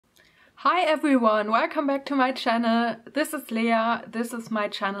Hi everyone, welcome back to my channel. This is Lea, this is my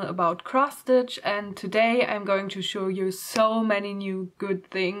channel about cross stitch, and today I'm going to show you so many new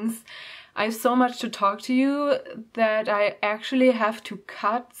good things. I have so much to talk to you that I actually have to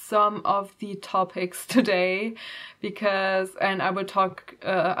cut some of the topics today and I will talk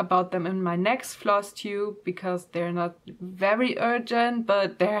about them in my next Flosstube because they're not very urgent,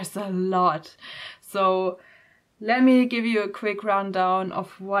 but there's a lot. So let me give you a quick rundown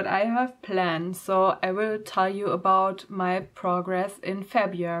of what I have planned. So I will tell you about my progress in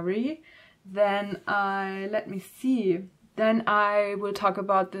February. Then I will talk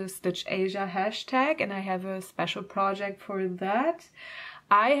about the Stitch Asia hashtag, and I have a special project for that.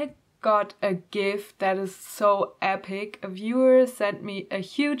 I got a gift that is so epic. A viewer sent me a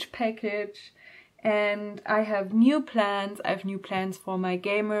huge package. And I have new plans. I have new plans for my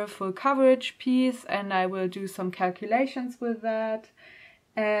gamer full coverage piece, and I will do some calculations with that.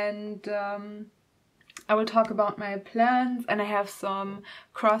 And I will talk about my plans, and I have some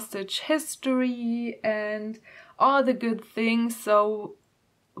cross-stitch history and all the good things. So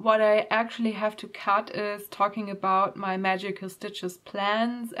what I actually have to cut is talking about my Magical Stitches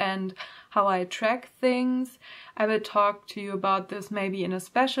plans and how I track things. I will talk to you about this maybe in a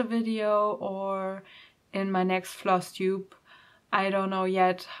special video or in my next Flosstube. I don't know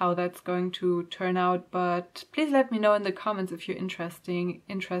yet how that's going to turn out, but please let me know in the comments if you're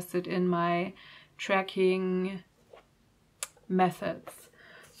interested in my tracking methods.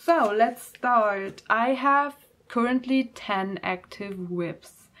 So let's start. I have currently 10 active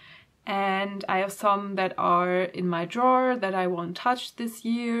whips. And I have some that are in my drawer that I won't touch this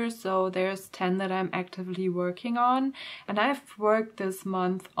year, so there's 10 that I'm actively working on. And I've worked this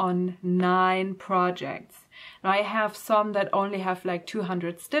month on 9 projects. Now I have some that only have like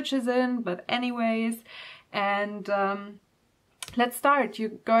 200 stitches in, but anyways. And let's start. You're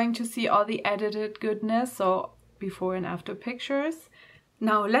going to see all the edited goodness, so before and after pictures.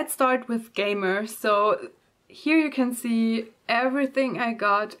 Now let's start with Gamer. So here you can see everything I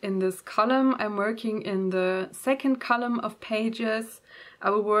got in this column. I'm working in the second column of pages. I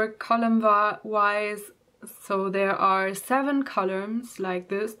will work column-wise, so there are 7 columns like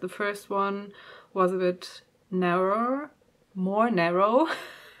this. The first one was a bit narrower, more narrow.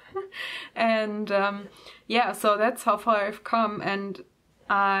 And yeah, so that's how far I've come. And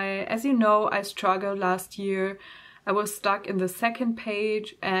as you know, I struggled last year. I was stuck in the second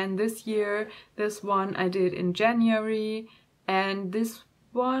page, and this year, this one I did in January, and this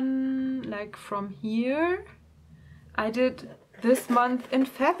one, like from here, I did this month in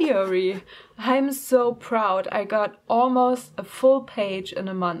February. I'm so proud. I got almost a full page in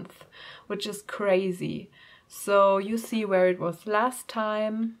a month, which is crazy. So you see where it was last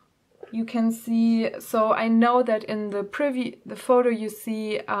time. You can see, so I know that in the photo you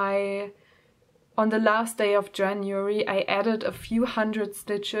see on the last day of January, I added a few hundred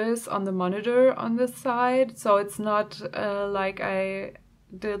stitches on the monitor on this side, so it's not like I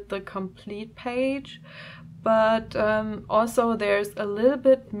did the complete page, but also there's a little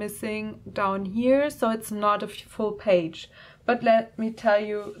bit missing down here, so it's not a full page. But let me tell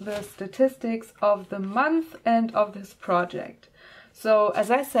you the statistics of the month and of this project. So as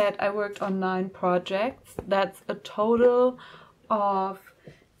I said, I worked on 9 projects. That's a total of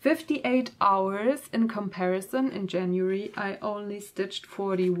 58 hours. In comparison, in January I only stitched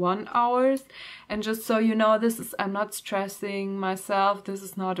 41 hours. And just so you know, I'm not stressing myself, this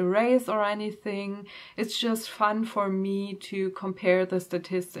is not a race or anything. It's just fun for me to compare the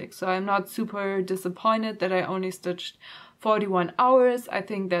statistics. So I'm not super disappointed that I only stitched 41 hours. I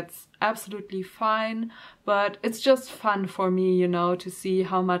think that's absolutely fine, but it's just fun for me, you know, to see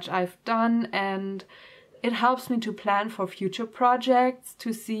how much I've done, and it helps me to plan for future projects,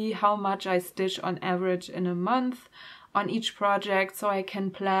 to see how much I stitch on average in a month on each project, so I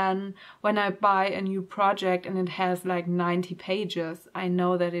can plan when I buy a new project and it has like 90 pages. I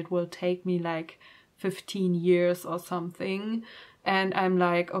know that it will take me like 15 years or something, and I'm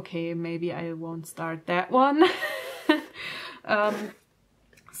like, okay, maybe I won't start that one.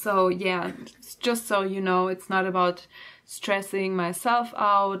 So yeah, just so you know, it's not about stressing myself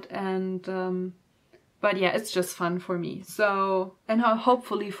out, and but yeah, it's just fun for me. So, and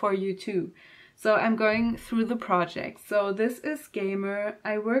hopefully for you too. So I'm going through the project. So this is Gamer.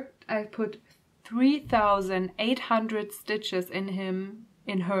 I put 3,800 stitches in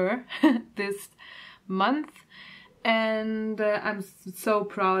her this month, and I'm so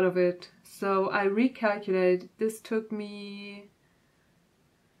proud of it. So I recalculated, this took me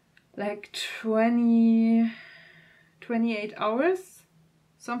like 28 hours,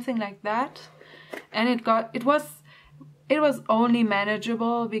 something like that. And it it was only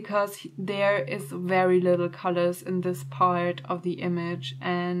manageable because there is very little colors in this part of the image,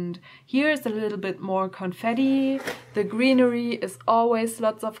 and here is a little bit more confetti. The greenery is always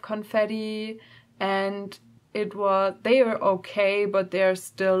lots of confetti, and they are okay, but there are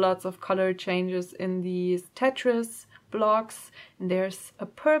still lots of color changes in these Tetris blocks, and there's a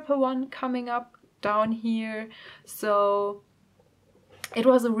purple one coming up down here. So it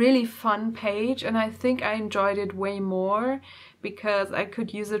was a really fun page, and I think I enjoyed it way more because I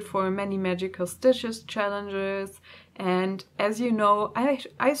could use it for many magical stitches challenges. And as you know,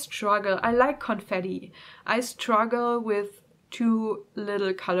 I struggle. I like confetti. I struggle with too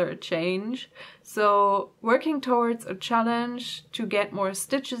little color change. So working towards a challenge to get more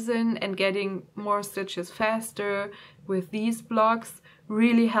stitches in and getting more stitches faster with these blocks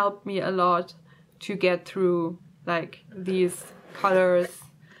really helped me a lot to get through like these colors,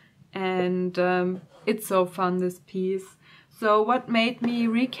 and it's so fun, this piece. So what made me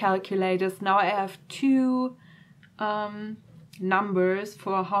recalculate is now I have two numbers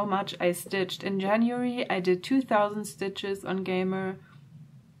for how much I stitched. In January I did 2,000 stitches on Gamer.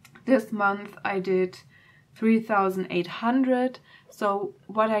 This month I did 3,800. So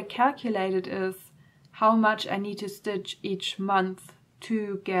what I calculated is how much I need to stitch each month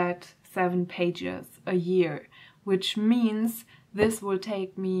to get 7 pages a year, which means this will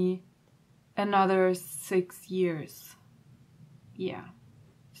take me another 6 years. Yeah.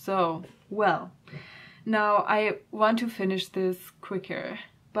 So, well, now I want to finish this quicker,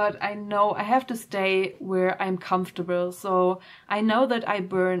 but I know I have to stay where I'm comfortable. So I know that I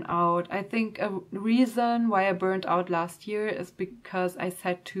burn out. I think a reason why I burned out last year is because I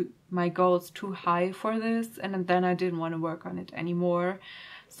set my goals too high for this, and then I didn't want to work on it anymore.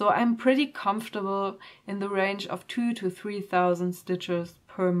 So I'm pretty comfortable in the range of 2,000 to 3,000 stitches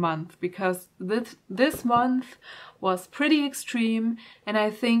per month, because this month was pretty extreme, and I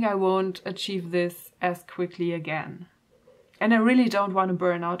think I won't achieve this as quickly again. And I really don't want to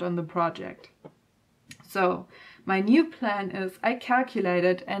burn out on the project. So my new plan is, I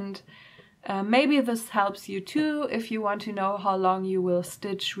calculated, and maybe this helps you too if you want to know how long you will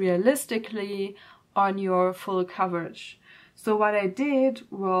stitch realistically on your full coverage. So what I did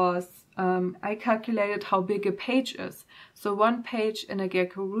was I calculated how big a page is. So one page in a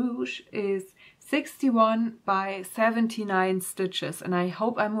Gecko Rouge is 61 by 79 stitches, and I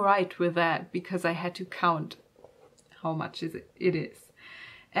hope I'm right with that because I had to count how much it is.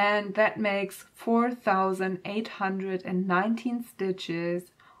 And that makes 4,819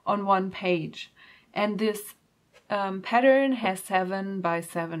 stitches on one page. And this pattern has 7 by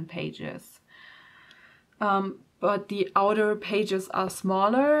 7 pages. But the outer pages are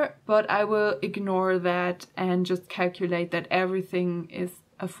smaller, but I will ignore that and just calculate that everything is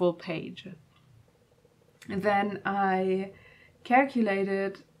a full page. And then I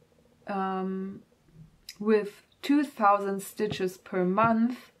calculated with 2,000 stitches per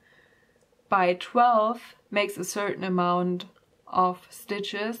month by 12 makes a certain amount of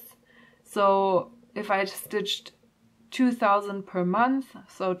stitches. So if I stitched 2,000 per month,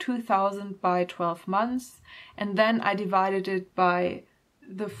 so 2,000 by 12 months, and then I divided it by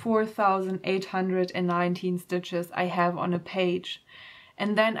the 4,819 stitches I have on a page,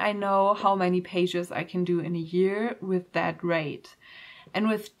 and then I know how many pages I can do in a year with that rate. And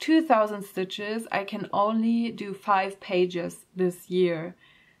with 2,000 stitches I can only do 5 pages this year.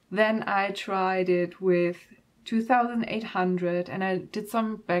 Then I tried it with 2,800, and I did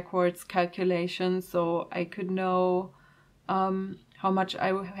some backwards calculations so I could know how much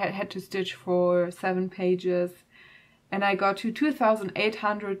I had to stitch for 7 pages, and I got to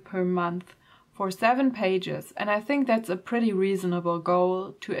 2,800 per month for 7 pages, and I think that's a pretty reasonable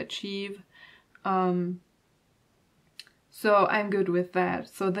goal to achieve. So I'm good with that.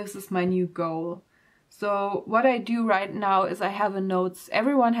 So this is my new goal. So what I do right now is I have a notes,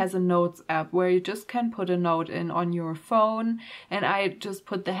 everyone has a notes app where you just can put a note in on your phone, and I just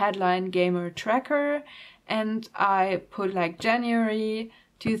put the headline Gamer Tracker, and I put like January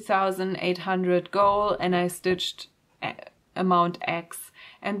 2,800 goal, and I stitched amount X.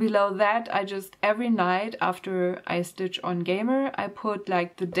 And below that I just every night after I stitch on Gamer I put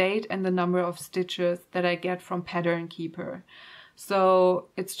like the date and the number of stitches that I get from Pattern Keeper. So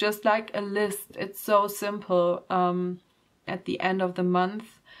it's just like a list. It's so simple at the end of the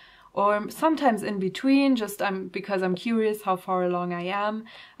month, or sometimes in between, just because I'm curious how far along I am,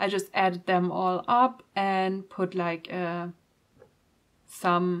 I just add them all up and put like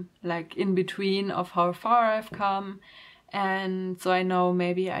some like in between of how far I've come. And so I know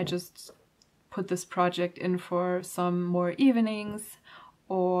maybe I just put this project in for some more evenings,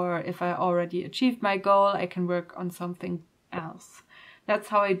 or if I already achieved my goal I can work on something else. That's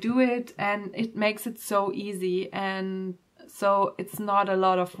how I do it, and it makes it so easy, and so it's not a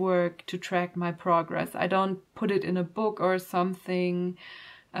lot of work to track my progress. I don't put it in a book or something.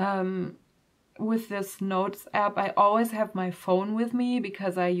 With this notes app, I always have my phone with me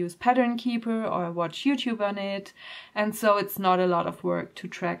because I use Pattern Keeper or I watch YouTube on it, and so it's not a lot of work to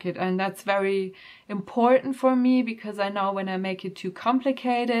track it, and that's very important for me because I know when I make it too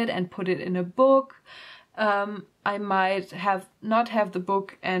complicated and put it in a book, I might not have the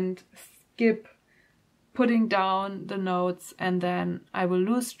book and skip putting down the notes, and then I will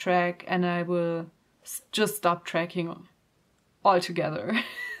lose track and I will just stop tracking altogether.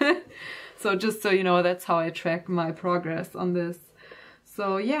 So just so you know, that's how I track my progress on this.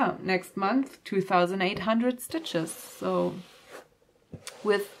 So yeah, next month 2,800 stitches. So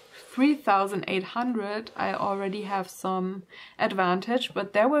with 3,800 I already have some advantage,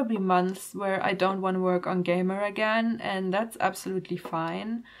 but there will be months where I don't want to work on Gamer again, and that's absolutely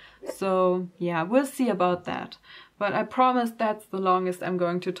fine. So yeah, we'll see about that. But I promise that's the longest I'm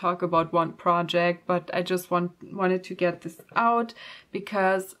going to talk about one project, but I just wanted to get this out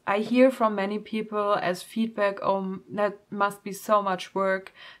because I hear from many people as feedback, oh, that must be so much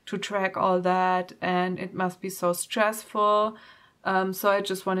work to track all that and it must be so stressful. So I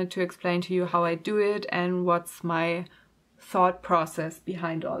just wanted to explain to you how I do it and what's my thought process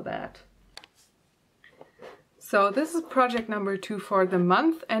behind all that. So this is project number 2 for the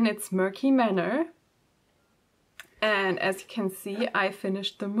month, and it's Murky Manor. And as you can see, I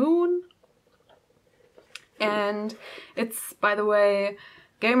finished the moon. And it's, by the way,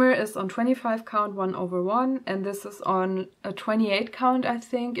 Gamer is on 25 count 1/1, and this is on a 28 count, I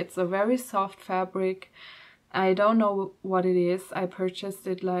think. It's a very soft fabric. I don't know what it is. I purchased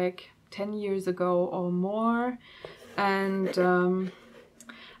it like 10 years ago or more. And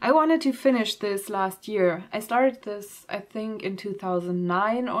I wanted to finish this last year. I started this, I think, in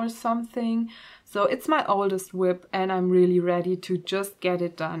 2009 or something. So it's my oldest WIP and I'm really ready to just get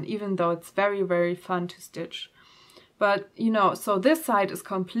it done, even though it's very, very fun to stitch. But, you know, so this side is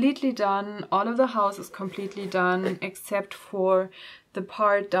completely done. All of the house is completely done except for the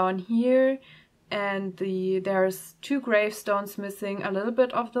part down here. And there's 2 gravestones missing, a little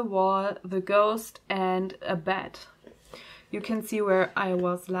bit of the wall, the ghost, and a bed. You can see where I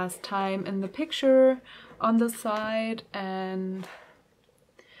was last time in the picture on the side, and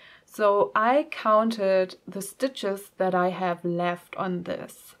so I counted the stitches that I have left on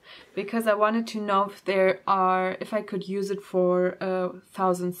this because I wanted to know if I could use it for a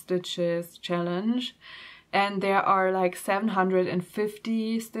 1,000 stitches challenge. And there are like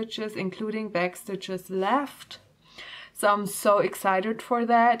 750 stitches, including back stitches, left. So I'm so excited for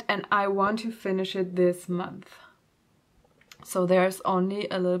that, and I want to finish it this month. So there's only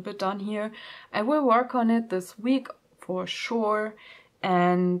a little bit down here. I will work on it this week for sure,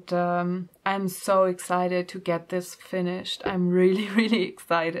 and I'm so excited to get this finished. I'm really, really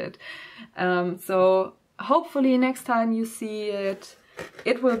excited. So hopefully next time you see it,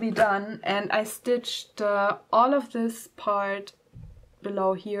 it will be done. And I stitched all of this part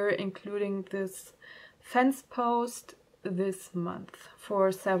below here, including this fence post, this month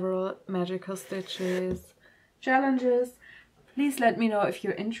for several magical stitches challenges. Please let me know if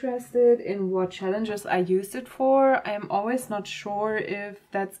you're interested in what challenges I used it for. I'm always not sure if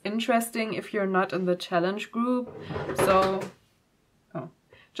that's interesting if you're not in the challenge group. So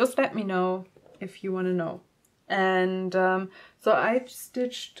just let me know if you want to know. And so I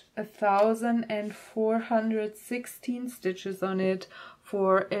stitched 1,416 stitches on it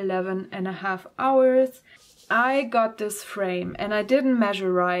for 11.5 hours. I got this frame and I didn't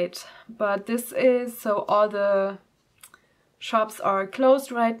measure right, but this is so all the shops are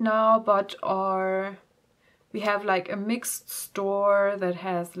closed right now, but we have like a mixed store that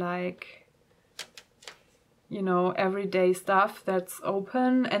has like, you know, everyday stuff that's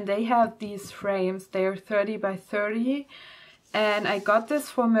open, and they have these frames. They're 30 by 30, and I got this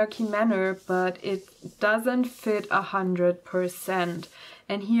for Murky Manor, but it doesn't fit 100%.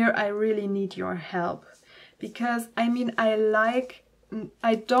 And here I really need your help, because I mean, I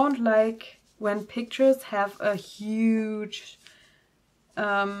don't like when pictures have a huge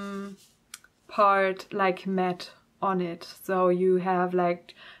part like matte on it. So you have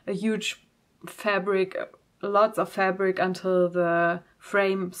like a huge fabric, lots of fabric until the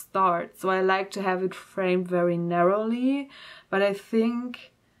frame starts. So I like to have it framed very narrowly, but I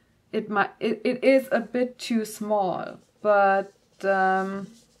think it is a bit too small. But so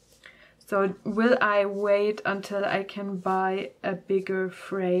will I wait until I can buy a bigger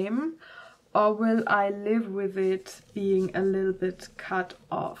frame, or will I live with it being a little bit cut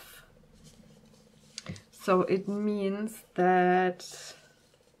off? So it means that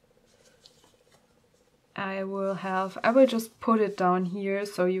I will just put it down here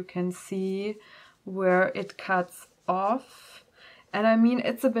so you can see where it cuts off. And I mean,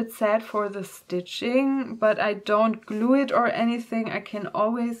 it's a bit sad for the stitching, but I don't glue it or anything. I can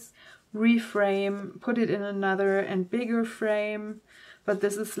always reframe, put it in another and bigger frame. But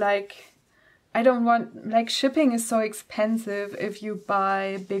this is like, I don't want, like, shipping is so expensive if you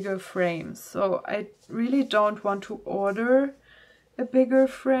buy bigger frames. So I really don't want to order a bigger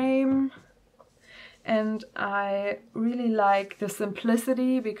frame. And I really like the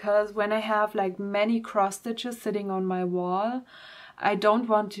simplicity, because when I have like many cross stitches sitting on my wall, I don't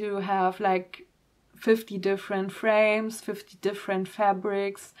want to have like 50 different frames, 50 different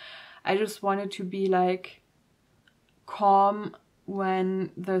fabrics. I just want it to be like calm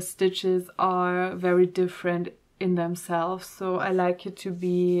when the stitches are very different in themselves. So I like it to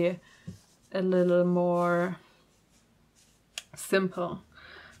be a little more simple.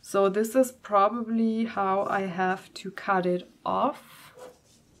 So this is probably how I have to cut it off.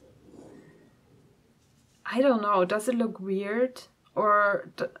 I don't know, does it look weird? Or,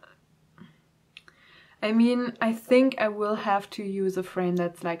 I mean, I think I will have to use a frame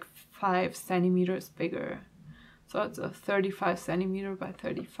that's like 5 centimeters bigger. So it's a 35 centimeter by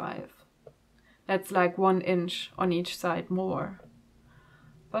 35. That's like 1 inch on each side more.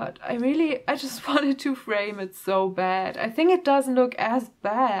 But I just wanted to frame it so bad. I think it doesn't look as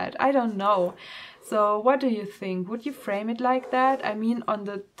bad. I don't know. So what do you think? Would you frame it like that? I mean, on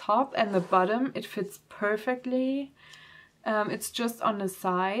the top and the bottom, it fits perfectly. It's just on the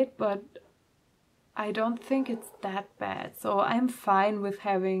side, but I don't think it's that bad. So I'm fine with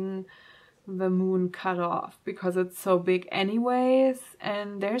having the moon cut off because it's so big anyways,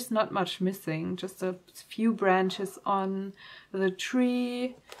 and there's not much missing, just a few branches on the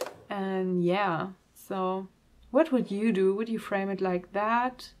tree. And yeah, so what would you do? Would you frame it like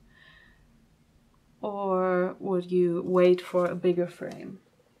that, or would you wait for a bigger frame?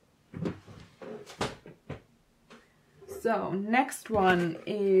 So next one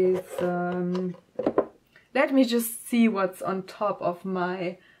is let me just see what's on top of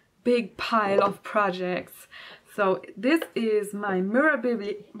my big pile of projects. So this is my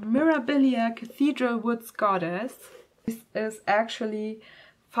Mirabilia Cathedral Woods Goddess. This is actually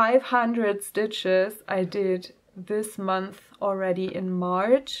 500 stitches I did this month already in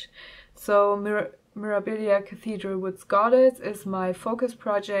March. So Mirabilia Cathedral Woods Goddess is my focus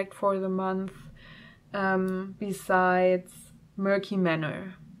project for the month, besides Murky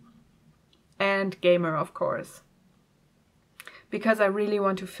Manor and Gamer, of course, because I really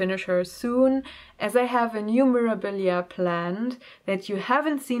want to finish her soon, as I have a new Mirabilia planned that you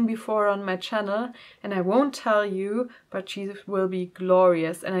haven't seen before on my channel, and I won't tell you, but she will be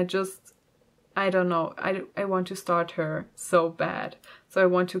glorious. And I don't know, I want to start her so bad. So I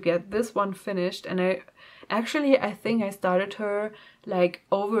want to get this one finished, and I think I started her like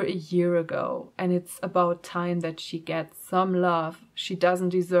over a year ago, and it's about time that she gets some love. She doesn't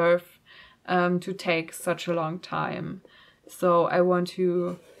deserve to take such a long time. So I want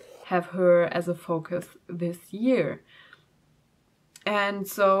to have her as a focus this year. And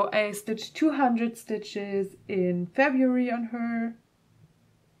so I stitched 200 stitches in February on her.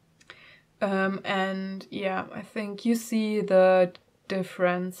 And yeah, I think you see the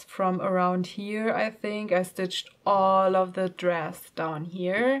difference from around here. I think I stitched all of the dress down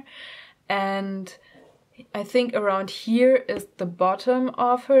here. And I think around here is the bottom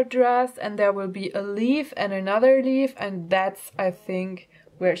of her dress, and there will be a leaf and another leaf, and that's, I think,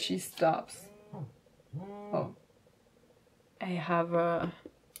 where she stops. Oh, I have a,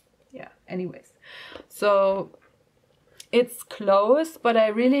 yeah, anyways. So it's close, but I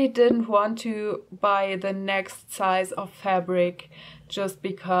really didn't want to buy the next size of fabric just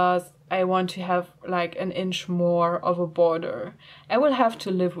because I want to have like 1 inch more of a border. I will have to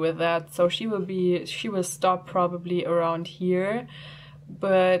live with that, so she will stop probably around here,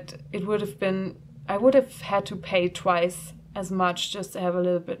 but it would have been, I would have had to pay twice as much just to have a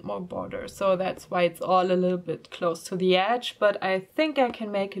little bit more border. So that's why it's all a little bit close to the edge, but I think I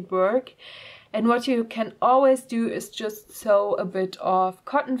can make it work. And what you can always do is just sew a bit of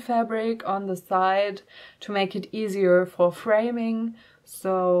cotton fabric on the side to make it easier for framing,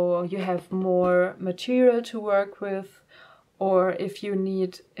 so you have more material to work with. Or if you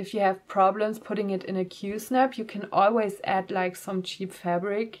have problems putting it in a Q-snap, you can always add like some cheap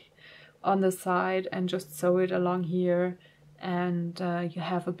fabric on the side and just sew it along here, and you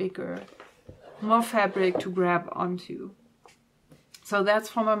have more fabric to grab onto. So that's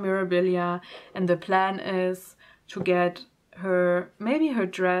for my Mirabilia, and the plan is to get maybe her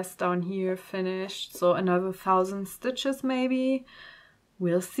dress down here finished, so another 1,000 stitches maybe.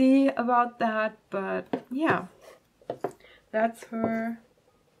 We'll see about that, but yeah, that's her.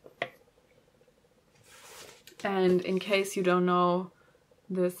 And in case you don't know,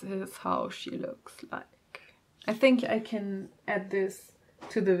 this is how she looks like. I think I can add this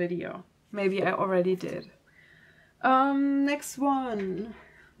to the video. Maybe I already did. Next one.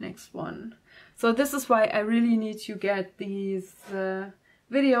 So this is why I really need to get these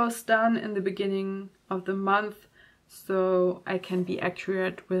videos done in the beginning of the month, so I can be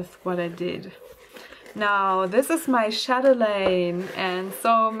accurate with what I did. Now, this is my Chatelaine, and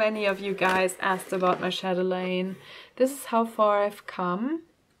so many of you guys asked about my Chatelaine. This is how far I've come.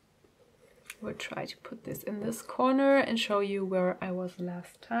 We'll try to put this in this corner and show you where I was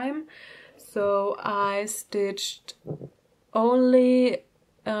last time. So I stitched only,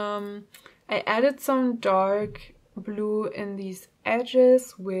 I added some dark blue in these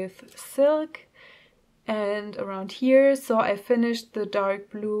edges with silk and around here, so I finished the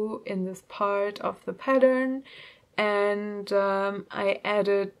dark blue in this part of the pattern, and I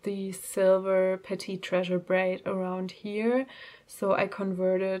added the silver petite treasure braid around here. So I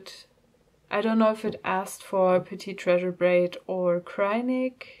converted, I don't know if it asked for petite treasure braid or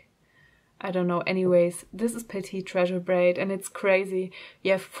Kreinik, I don't know. Anyways, this is petite treasure braid, and it's crazy.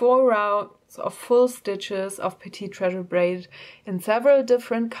 You have 4 rounds of full stitches of petite treasure braid in several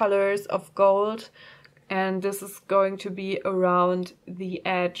different colors of gold, and this is going to be around the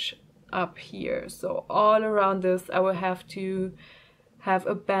edge up here. So all around this I will have to have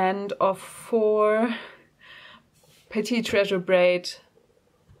a band of 4 petite treasure braid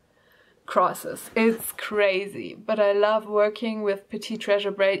crosses. It's crazy, but I love working with petite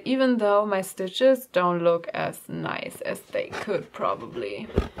treasure braid, even though my stitches don't look as nice as they could probably.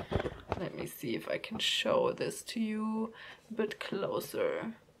 Let me see if I can show this to you a bit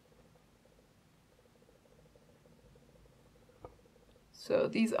closer. So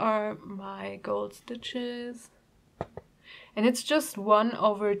these are my gold stitches, and it's just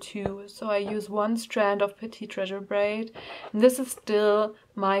 1/2, so I use 1 strand of petite treasure braid, and this is still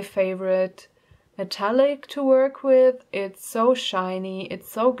my favorite metallic to work with. It's so shiny,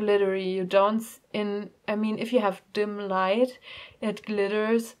 it's so glittery. You don't, I mean, if you have dim light, it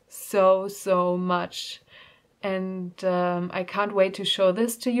glitters so much. And I can't wait to show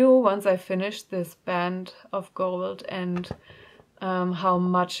this to you once I finish this band of gold and how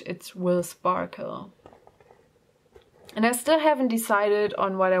much it will sparkle. And I still haven't decided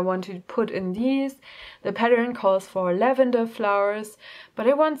on what I want to put in these. The pattern calls for lavender flowers, but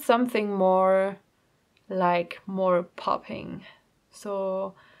I want something more, like, more popping.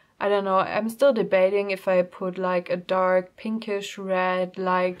 So I don't know, I'm still debating if I put like a dark pinkish red,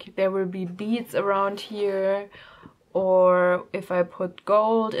 like there will be beads around here, or if I put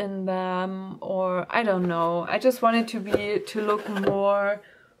gold in them, or I don't know. I just want it to look more,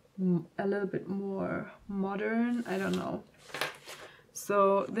 a little bit more modern, I don't know.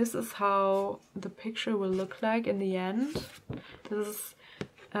 So this is how the picture will look like in the end. This is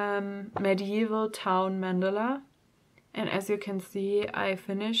medieval town mandala, and as you can see, I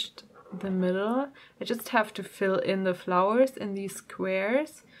finished the middle. I just have to fill in the flowers in these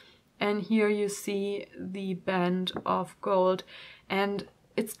squares, and here you see the band of gold, and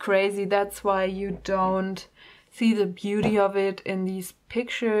it's crazy. That's why you don't see the beauty of it in these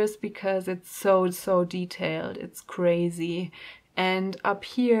pictures, because it's so detailed. It's crazy. And up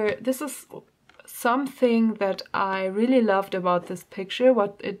here, this is something that I really loved about this picture.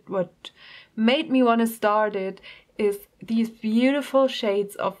 What made me want to start it is these beautiful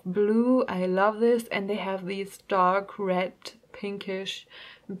shades of blue. I love this, and they have these dark red, pinkish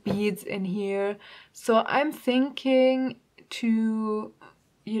beads in here. So I'm thinking to,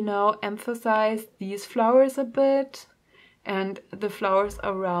 you know, emphasize these flowers a bit and the flowers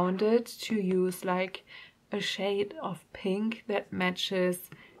around it, to use like a shade of pink that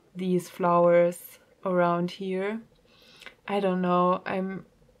matches these flowers around here. I don't know,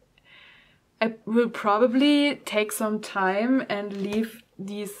 I will probably take some time and leave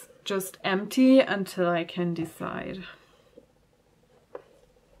these just empty until I can decide.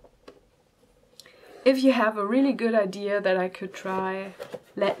 If you have a really good idea that I could try,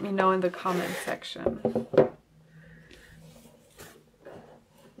 let me know in the comment section.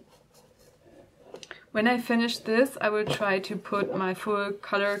 When I finish this, I will try to put my full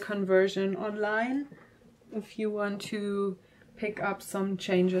color conversion online if you want to pick up some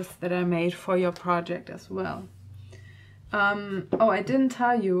changes that I made for your project as well. Oh, I didn't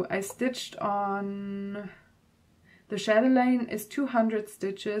tell you, I stitched on... The Chatelaine is 200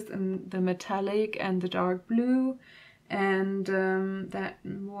 stitches in the metallic and the dark blue, and that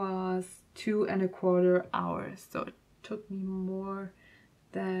was 2¼ hours, so it took me more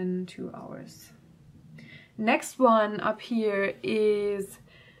than 2 hours. Next one up here is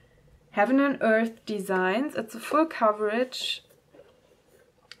Heaven and Earth Designs. It's a full coverage.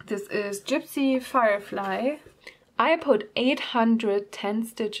 This is Gypsy Firefly. I put 810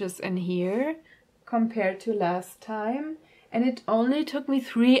 stitches in here compared to last time, and it only took me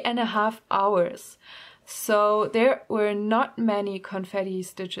 3½ hours. So there were not many confetti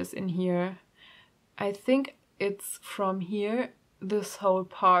stitches in here. I think it's from here. This whole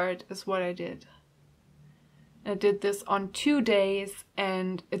part is what I did. I did this on 2 days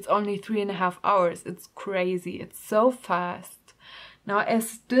and it's only 3½ hours. It's crazy. It's so fast. Now I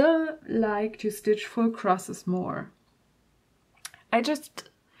still like to stitch full crosses more. I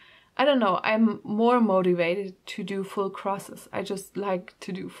don't know, I'm more motivated to do full crosses. I just like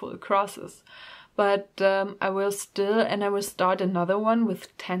to do full crosses. But I will start another one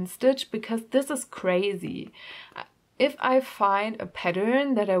with 10 stitch because this is crazy. If I find a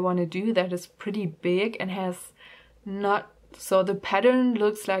pattern that I want to do that is pretty big and has not, so the pattern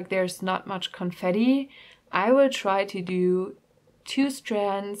looks like there's not much confetti, I will try to do 2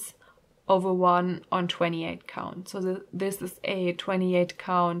 strands over 1 on 28 count. So this is a 28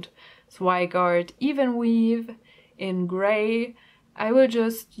 count Zweigart even weave in gray. I will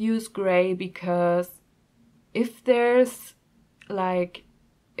just use gray because if there's like,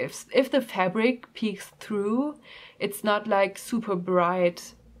 if the fabric peeks through, it's not like super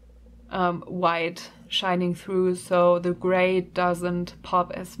bright white shining through, so the gray doesn't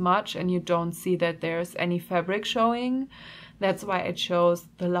pop as much and you don't see that there's any fabric showing. That's why I chose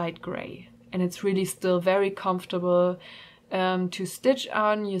the light gray, and it's really still very comfortable to stitch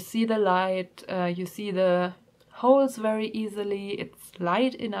on. You see the light, you see the holes very easily, it's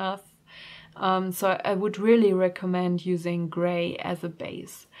light enough. So I would really recommend using gray as a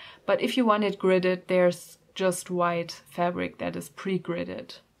base. But if you want it gridded, there's just white fabric that is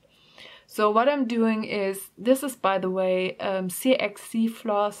pre-gridded. So what I'm doing is, this is by the way CXC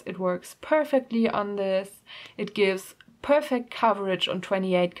floss. It works perfectly on this. It gives perfect coverage on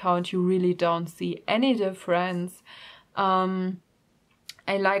 28 count. You really don't see any difference. I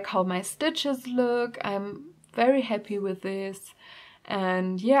like how my stitches look. I'm very happy with this.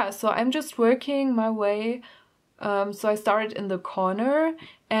 And yeah, so I'm just working my way. So I started in the corner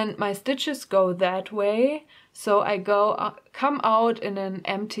and my stitches go that way. So I come out in an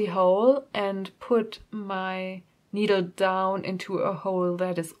empty hole and put my needle down into a hole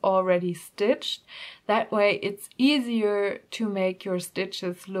that is already stitched. That way it's easier to make your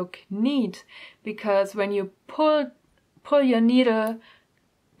stitches look neat, because when you pull your needle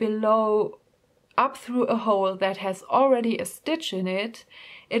below up through a hole that has already a stitch in it,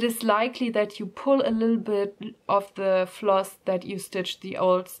 it is likely that you pull a little bit of the floss that you stitched the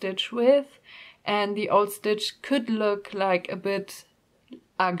old stitch with, and the old stitch could look like a bit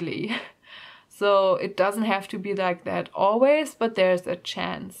ugly. So it doesn't have to be like that always, but there's a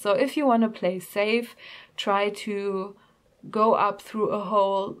chance. So if you want to play safe, try to go up through a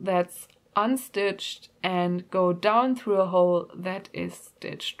hole that's unstitched and go down through a hole that is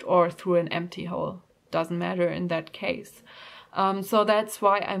stitched, or through an empty hole. Doesn't matter in that case. So that's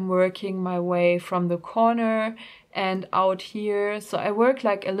why I'm working my way from the corner and out here. So I work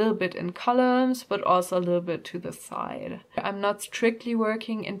like a little bit in columns, but also a little bit to the side. I'm not strictly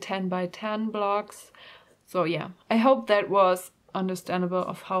working in 10 by 10 blocks. So yeah, I hope that was understandable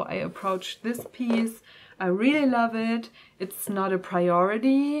of how I approach this piece. I really love it. It's not a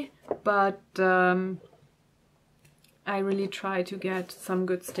priority, but I really try to get some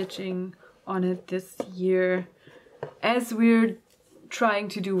good stitching on it this year, as we're trying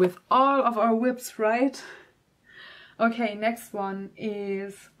to do with all of our whips, right? Okay, next one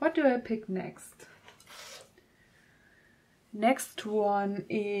is, what do I pick next? Next one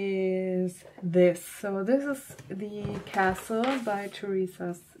is this. So this is the Castle by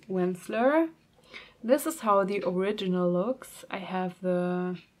Teresa Wentzler. This is how the original looks. I have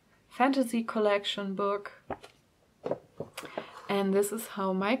the Fantasy Collection book, and this is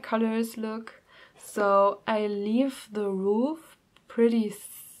how my colors look. So I leave the roof pretty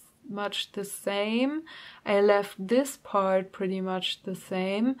much the same. I left this part pretty much the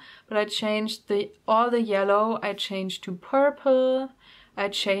same, but I changed all the yellow I changed to purple. I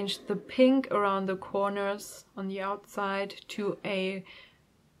changed the pink around the corners on the outside to a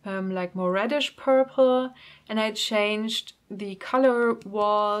like more reddish purple, and I changed the color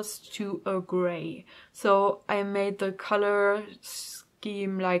walls to a gray. So I made the color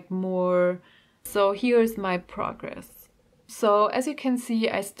scheme like more. So here's my progress. So as you can see,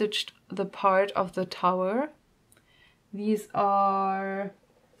 I stitched the part of the tower, These are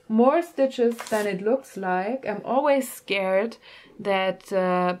more stitches than it looks like. I'm always scared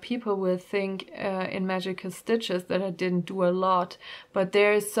that people will think in magical stitches that I didn't do a lot, but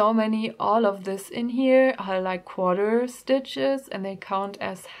there is so many. All of this in here are like quarter stitches and they count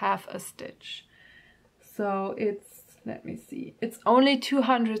as half a stitch. So it's, let me see, it's only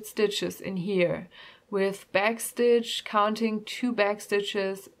 200 stitches in here, with back stitch counting 2 back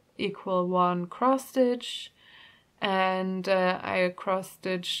stitches equal 1 cross stitch. And I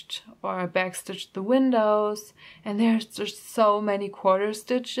cross-stitched or back-stitched the windows, and there's just so many quarter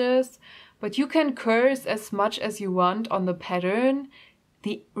stitches, but you can curse as much as you want on the pattern.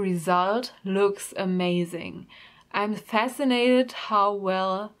 The result looks amazing. I'm fascinated how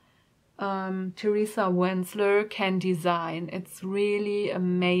well Teresa Wentzler can design. It's really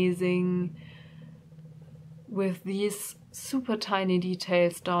amazing with these super tiny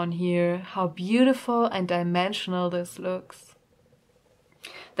details down here, how beautiful and dimensional this looks.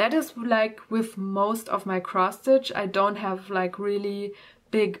 That is like with most of my cross stitch. I don't have like really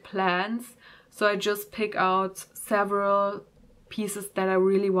big plans, so I just pick out several pieces that I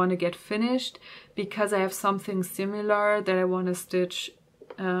really want to get finished because I have something similar that I want to stitch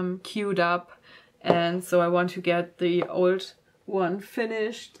queued up, and so I want to get the old one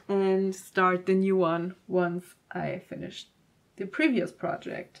finished and start the new one once I finished the previous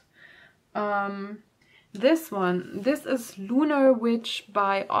project. This is Lunar Witch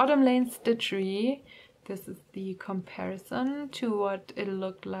by Autumn Lane Stitchery. This is the comparison to what it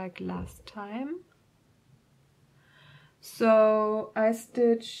looked like last time. So I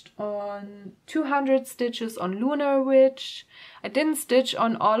stitched on 200 stitches on Lunar Witch. I didn't stitch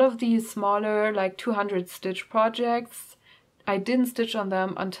on all of these smaller like 200 stitch projects. I didn't stitch on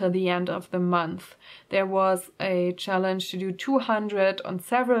them until the end of the month. There was a challenge to do 200 on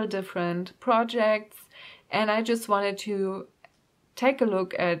several different projects, and I just wanted to take a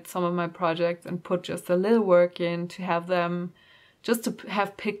look at some of my projects and put just a little work in to have them, just to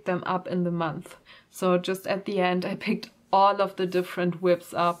have picked them up in the month. So just at the end I picked all of the different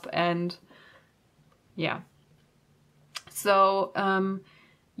whips up, and yeah. So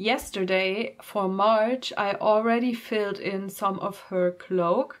yesterday for March I already filled in some of her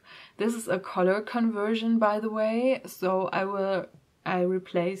cloak. This is a color conversion, by the way, so I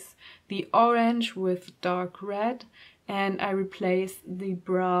replace the orange with dark red, and I replace the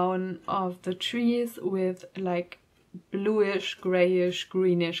brown of the trees with like bluish, grayish,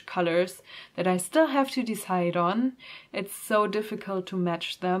 greenish colors that I still have to decide on. It's so difficult to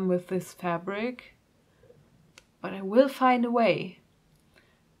match them with this fabric, but I will find a way.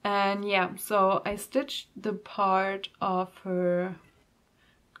 And yeah, so I stitched the part of her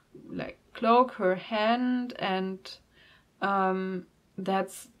like cloak, her hand, and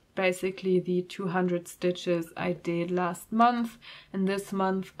that's basically the 200 stitches I did last month, and this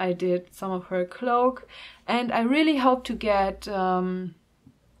month I did some of her cloak, and I really hope to get the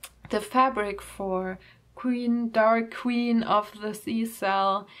fabric for Dark Queen of the Sea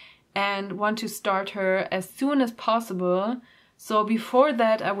Cell, and want to start her as soon as possible. So before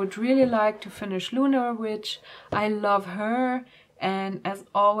that I would really like to finish Lunar Witch. I love her, and as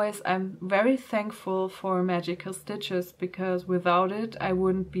always I'm very thankful for magical stitches, because without it I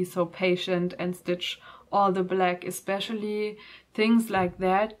wouldn't be so patient and stitch all the black, especially things like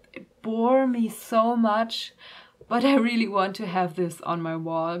that. It bore me so much, but I really want to have this on my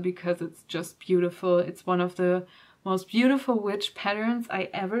wall because it's just beautiful. It's one of the most beautiful witch patterns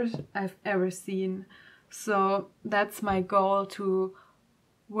I've ever seen. So that's my goal, to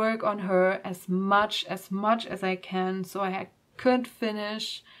work on her as much as I can, so I could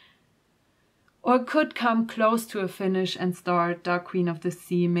finish or could come close to a finish and start Dark Queen of the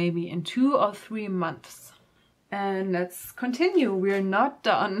Sea maybe in 2 or 3 months. And let's continue. We're not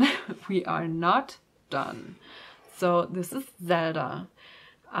done. We are not done. So this is Zelda.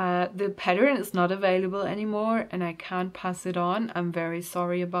 The pattern is not available anymore and I can't pass it on. I'm very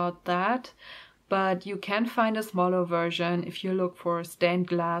sorry about that. But you can find a smaller version if you look for stained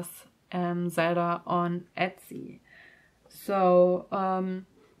glass Zelda on Etsy. So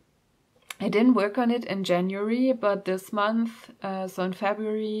I didn't work on it in January, but this month, so in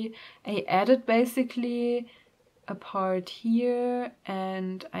February, I added basically a part here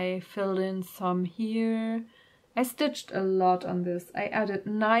and I filled in some here. I stitched a lot on this. I added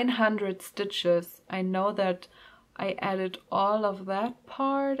 900 stitches. I know that I added all of that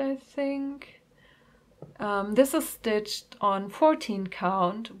part, I think. This is stitched on 14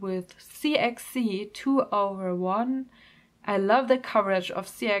 count with CXC 2/1. I love the coverage of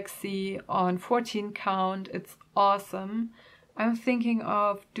CXC on 14 count. It's awesome. I'm thinking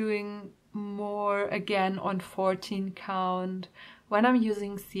of doing more again on 14 count when I'm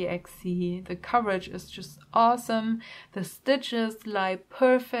using CXC. The coverage is just awesome. The stitches lie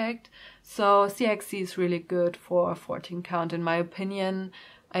perfect. So CXC is really good for 14 count in my opinion.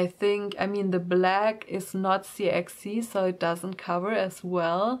 I think, I mean, the black is not CXC, so it doesn't cover as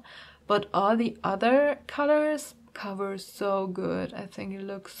well. But all the other colors cover so good. I think it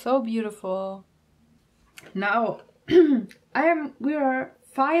looks so beautiful. Now, we are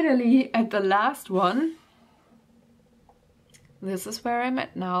finally at the last one. This is where I'm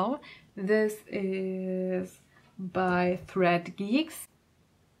at now. This is by Thread Geeks.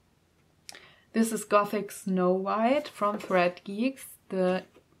 This is Gothic Snow White from Thread Geeks. The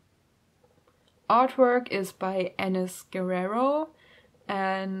artwork is by Enes Guerrero.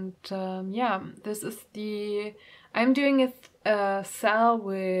 And yeah, this is the... I'm doing a cell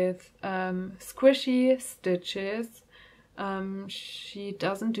with squishy stitches. She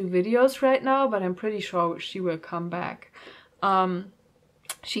doesn't do videos right now, but I'm pretty sure she will come back.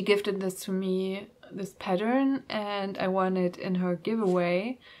 She gifted this to me, this pattern, and I won it in her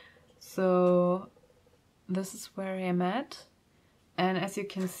giveaway. So this is where I am at. And as you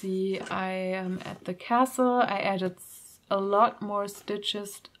can see, I am at the castle. I added a lot more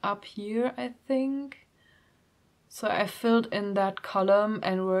stitches up here, I think. So I filled in that column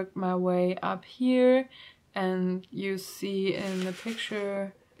and worked my way up here. And you see in the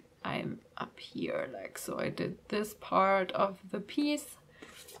picture, I'm up here, like, so I did this part of the piece.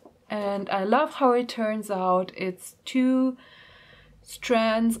 And I love how it turns out. It's 2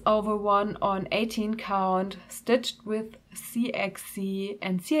 strands over 1 on 18 count, stitched with CXC.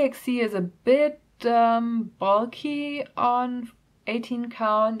 And CXC is a bit bulky on 18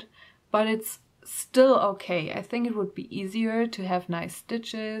 count, but it's still okay. I think it would be easier to have nice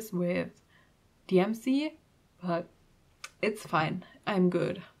stitches with DMC, but it's fine. I'm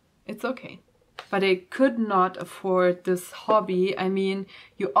good. It's okay. But I could not afford this hobby. I mean,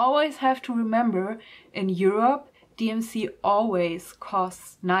 you always have to remember, in Europe, DMC always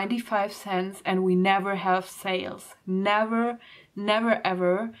costs 95 cents and we never have sales. Never, never,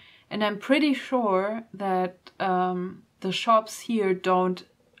 ever. And I'm pretty sure that the shops here don't,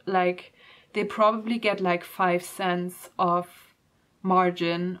 like, they probably get like 5 cents of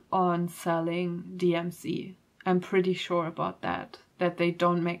margin on selling DMC. I'm pretty sure about that they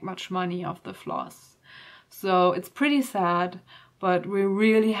don't make much money off the floss. So it's pretty sad, but we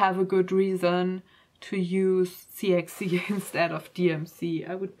really have a good reason to use CXC instead of DMC.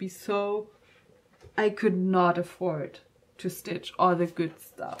 I could not afford to stitch all the good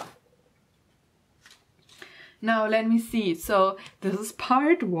stuff. Now let me see. So this is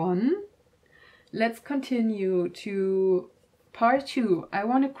part 1. Let's continue to part 2. I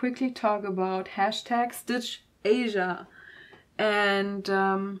want to quickly talk about hashtag Stitch Asia. And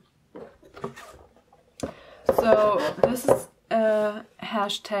so this is a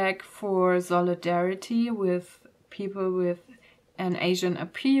hashtag for solidarity with people with an Asian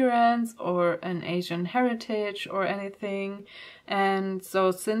appearance or an Asian heritage or anything. And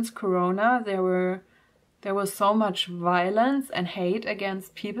so since Corona, there was so much violence and hate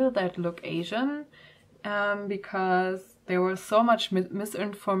against people that look Asian, because there was so much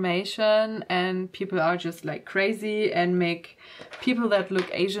misinformation and people are just like crazy and make people that look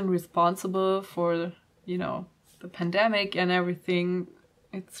Asian responsible for, you know, the pandemic and everything.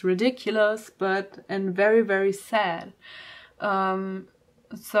 It's ridiculous, and very, very sad.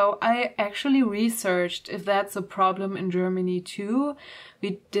 So I actually researched if that's a problem in Germany too.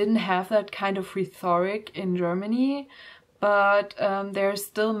 We didn't have that kind of rhetoric in Germany, but there are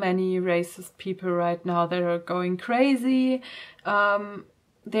still many racist people right now that are going crazy.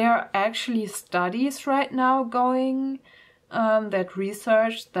 There are actually studies right now going that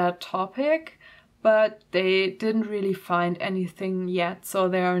research that topic, but they didn't really find anything yet. So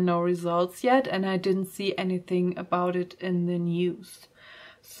there are no results yet, and I didn't see anything about it in the news.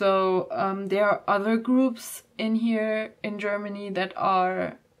 So there are other groups in here in Germany that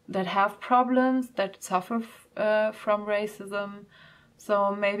have problems, that suffer from racism.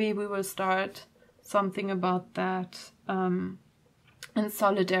 So maybe we will start something about that in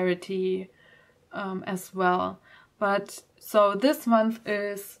solidarity as well. But so this month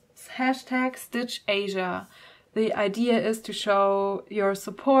is hashtag Stitch Asia. The idea is to show your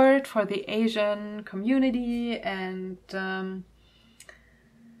support for the Asian community and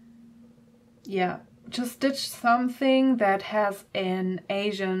yeah, just stitch something that has an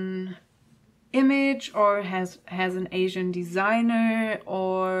Asian image or has an Asian designer,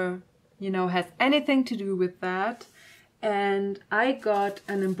 or, you know, has anything to do with that. And I got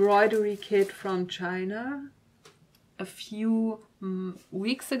an embroidery kit from China a few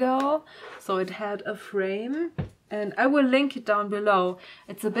weeks ago, so it had a frame, and I will link it down below.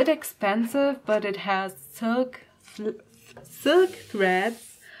 It's a bit expensive, but it has silk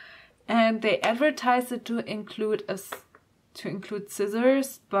threads, and they advertise it to include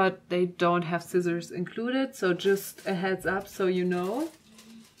scissors, but they don't have scissors included, so just a heads up so you know.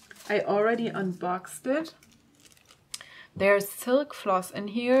 I already unboxed it. There's silk floss in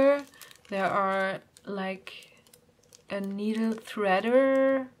here. There are like a needle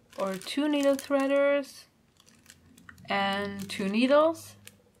threader or 2 needle threaders and 2 needles.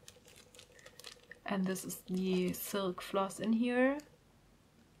 And this is the silk floss in here.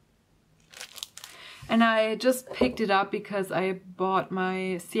 And I just picked it up because I bought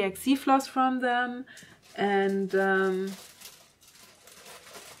my CXC floss from them, and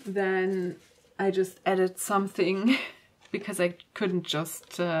then I just added something because I couldn't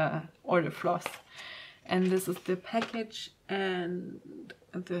just order floss. And this is the package, and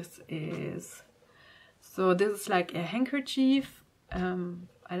this is like a handkerchief.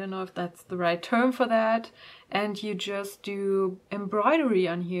 I don't know if that's the right term for that. And you just do embroidery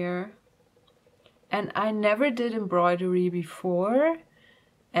on here. And I never did embroidery before,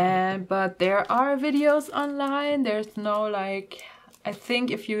 but there are videos online. There's no like, I think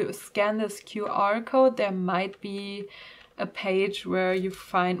if you scan this QR code, there might be a page where you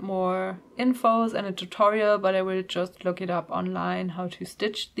find more infos and a tutorial, but I will just look it up online how to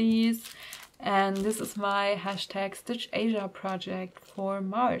stitch these. And this is my hashtag Stitch Asia project for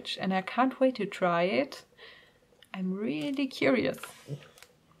March, and I can't wait to try it. I'm really curious.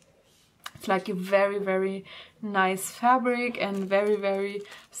 It's like a very, very nice fabric and very, very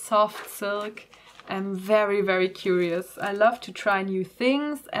soft silk. I'm very, very curious. I love to try new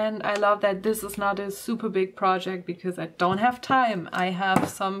things, and I love that this is not a super big project because I don't have time. I have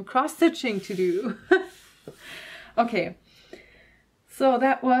some cross-stitching to do. Okay, so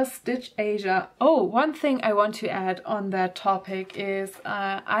that was Stitch Asia. Oh, one thing I want to add on that topic is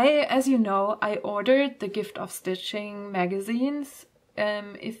as you know, I ordered the Gift of Stitching magazines.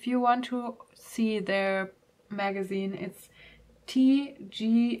 If you want to see their magazine, it's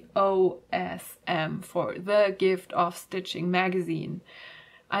TGOSM for the Gift of Stitching magazine.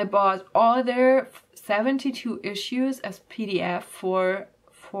 I bought all their 72 issues as PDF for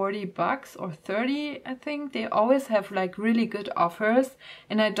 $40 or 30, I think. They always have like really good offers,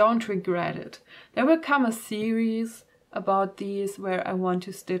 and I don't regret it. There will come a series about these where I want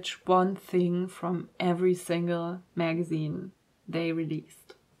to stitch one thing from every single magazine they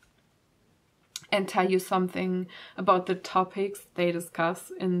released and tell you something about the topics they discuss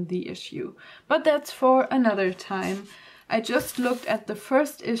in the issue. But that's for another time. I just looked at the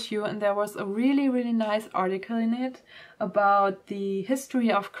first issue, and there was a really, really nice article in it about the history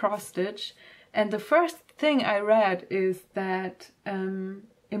of cross-stitch. And the first thing I read is that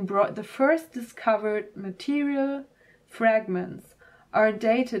the first discovered material fragments are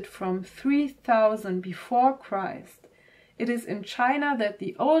dated from 3000 before Christ. It is in China that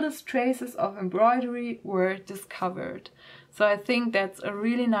the oldest traces of embroidery were discovered. So I think that's a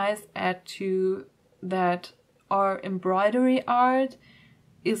really nice add to that. Our embroidery art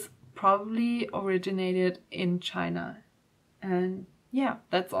is probably originated in China. And yeah,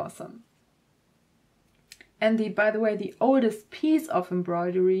 that's awesome. And by the way, the oldest piece of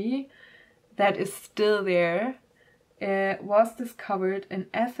embroidery that is still there was discovered in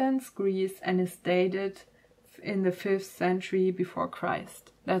Athens, Greece, and is dated in the 5th century before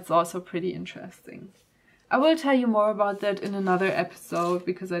Christ. That's also pretty interesting. I will tell you more about that in another episode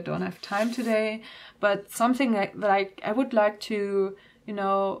because I don't have time today, but something like I would like to, you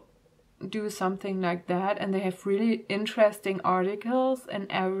know, do something like that, and they have really interesting articles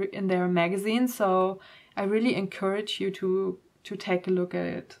in their magazine, so I really encourage you to take a look at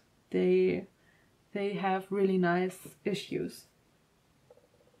it. They have really nice issues.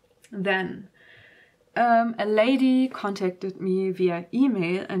 Then a lady contacted me via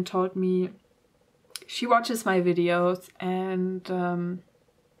email and told me she watches my videos, and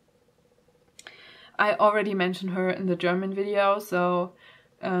I already mentioned her in the German video, so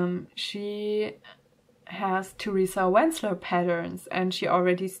she has Teresa Wentzler patterns, and she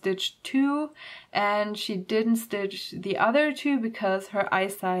already stitched 2, and she didn't stitch the other 2 because her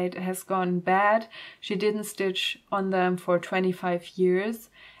eyesight has gone bad. She didn't stitch on them for 25 years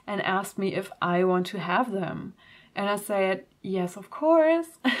and asked me if I want to have them. And I said, yes, of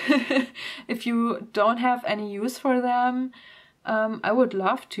course. If you don't have any use for them, I would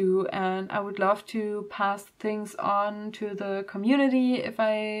love to, and I would love to pass things on to the community if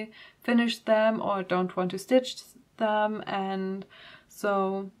I finish them or don't want to stitch them. And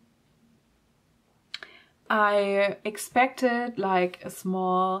so I expected like a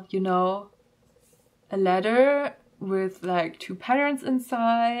small, you know, a letter with like 2 patterns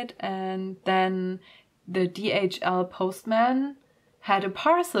inside, and then the DHL postman had a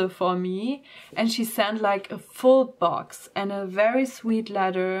parcel for me, and she sent like a full box and a very sweet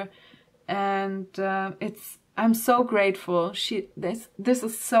letter, and I'm so grateful. This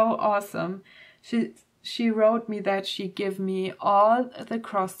is so awesome. She wrote me that she give me all the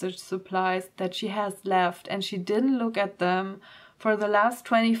cross-stitch supplies that she has left, and she didn't look at them for the last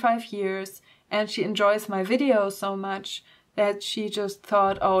 25 years, and she enjoys my videos so much that she just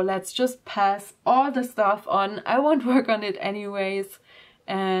thought, oh, let's just pass all the stuff on. I won't work on it anyways.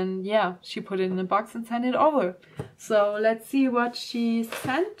 And yeah, she put it in a box and sent it over. So let's see what she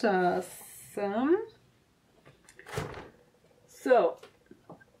sent us. So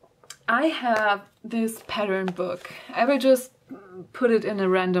I have this pattern book. I will just put it in a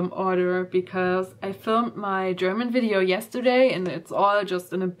random order because I filmed my German video yesterday and it's all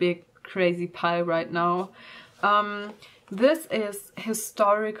just in a big crazy pile right now. This is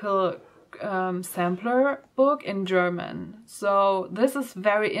historical sampler book in German. So this is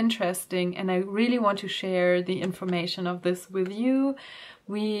very interesting and I really want to share the information of this with you.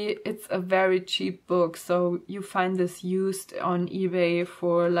 It's a very cheap book, so you find this used on eBay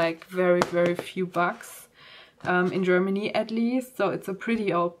for like very few bucks, in Germany at least. So it's a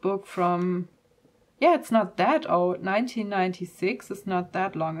pretty old book from, yeah, it's not that old. 1996 is not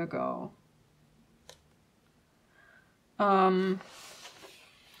that long ago.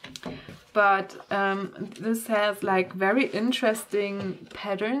 But this has like very interesting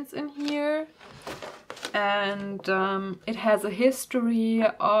patterns in here, and it has a history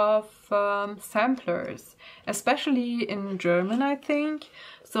of samplers, especially in German, I think.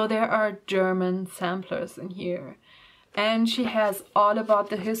 So there are German samplers in here. And she has all about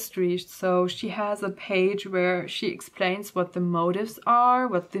the history. So she has a page where she explains what the motives are,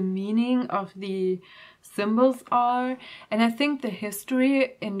 what the meaning of the symbols are. And I think the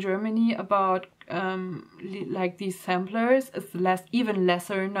history in Germany about like these samplers is even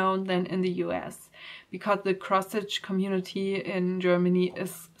lesser known than in the US, because the cross-stitch community in Germany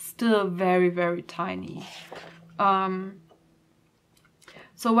is still very tiny.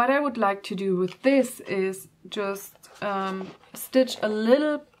 So what I would like to do with this is just stitch a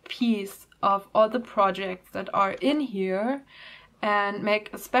little piece of all the projects that are in here and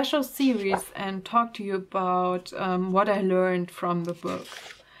make a special series and talk to you about what I learned from the book.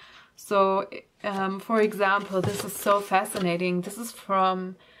 So, for example, this is so fascinating. This is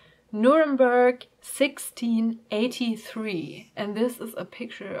from Nuremberg 1683, and this is a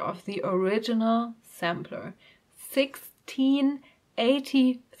picture of the original sampler.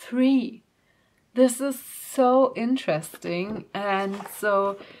 1683. This is so interesting, and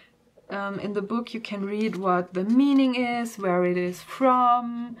so in the book you can read what the meaning is, where it is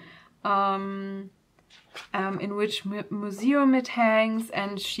from, in which museum it hangs,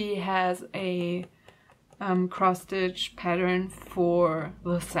 and she has a cross-stitch pattern for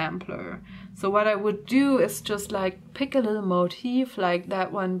the sampler. So what I would do is just like pick a little motif like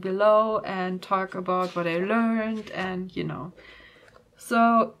that one below and talk about what I learned, and you know.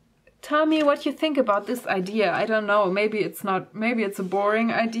 So tell me what you think about this idea. I don't know, maybe it's a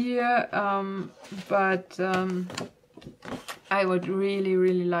boring idea, but I would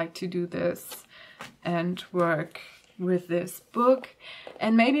really like to do this and work with this book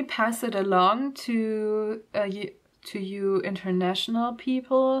and maybe pass it along to you international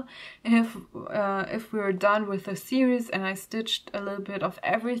people. If we're done with the series and I stitched a little bit of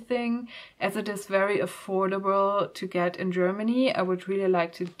everything, as it is very affordable to get in Germany, I would really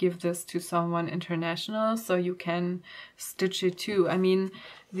like to give this to someone international so you can stitch it too. I mean,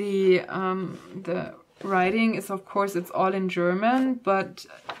 the writing is, of course, it's all in German, but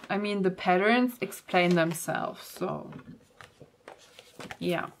I mean the patterns explain themselves, so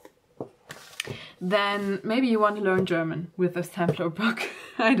yeah. Then maybe you want to learn German with a sampler book.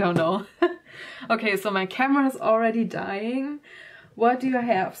 I don't know. Okay, so my camera is already dying. What do I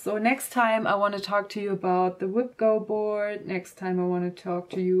have? So next time I want to talk to you about the Whip Go board. Next time I want to talk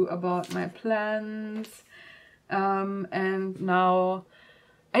to you about my plans. And now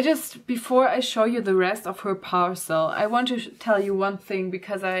before I show you the rest of her parcel, I want to tell you one thing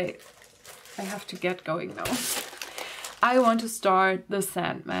because I have to get going now. I want to start the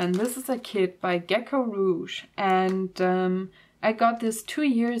Sandman. This is a kit by Gecko Rouge, and I got this 2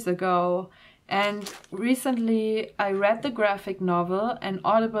 years ago, and recently I read the graphic novel and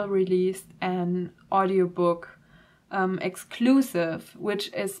Audible released an audiobook exclusive,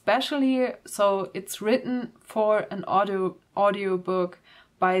 which is specially, so it's written for an audiobook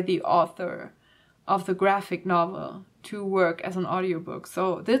by the author. of the graphic novel to work as an audiobook.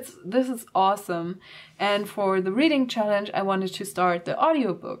 So this is awesome. And for the reading challenge, I wanted to start the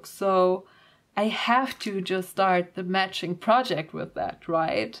audiobook. So I have to just start the matching project with that,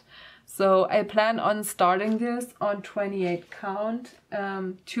 right? So I plan on starting this on 28 count,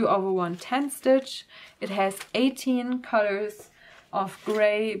 2/110 stitch. It has 18 colors of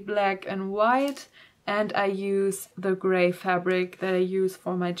gray, black and white. And I use the gray fabric that I use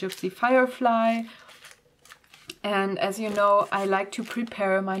for my Gypsy Firefly. And as you know, I like to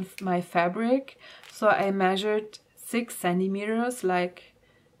prepare my fabric. So I measured 6 centimeters, like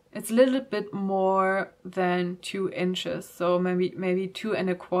it's a little bit more than 2 inches. So maybe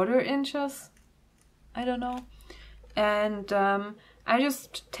 2¼ inches. I don't know. And I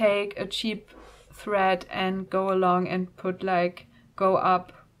just take a cheap thread and go along and put like, go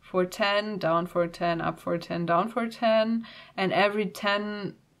up for 10, down for 10, up for 10, down for 10. And every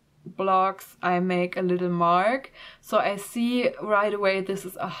 10 blocks I make a little mark. So I see right away this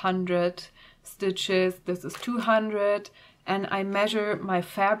is 100 stitches, this is 200. And I measure my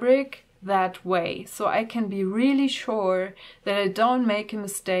fabric that way. So I can be really sure that I don't make a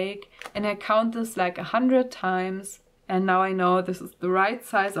mistake. And I count this like 100 times. And now I know this is the right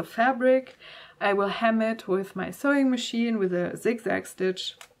size of fabric. I will hem it with my sewing machine with a zigzag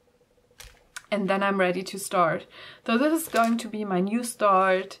stitch. And then I'm ready to start. So this is going to be my new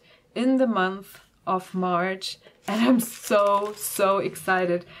start in the month of March. And I'm so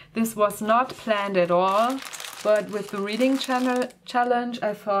excited. This was not planned at all. But with the reading challenge,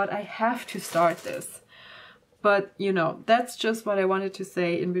 I thought I have to start this. But, you know, that's just what I wanted to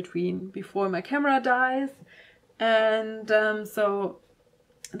say in between before my camera dies. And so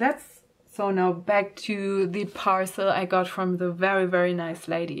now back to the parcel I got from the very nice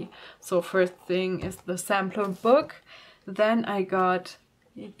lady. So first thing is the sampler book. Then I got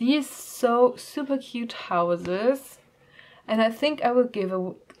these so super cute houses. And I think I will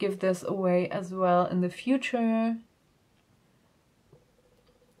give this away as well in the future.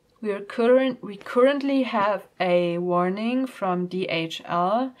 We currently have a warning from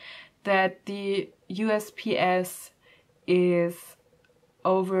DHL that the USPS is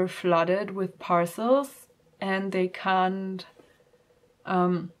over flooded with parcels and they can't,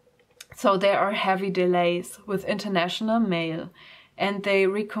 so there are heavy delays with international mail and they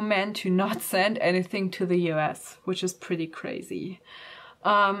recommend to not send anything to the US, which is pretty crazy.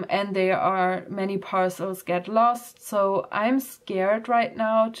 And there are many parcels get lost, so I'm scared right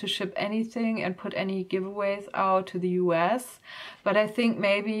now to ship anything and put any giveaways out to the US, but I think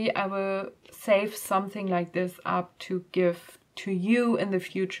maybe I will save something like this up to give to you in the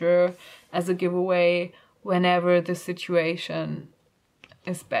future as a giveaway whenever the situation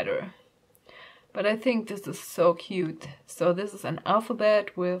is better. But I think this is so cute. So this is an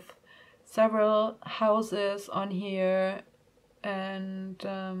alphabet with several houses on here. And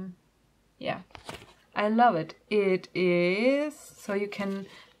yeah, I love it. It is, so you can,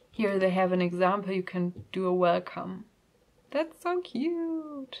 here they have an example, you can do a welcome. That's so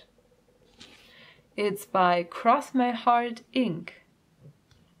cute. It's by Cross My Heart Ink.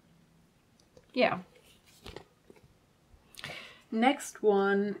 Yeah. Next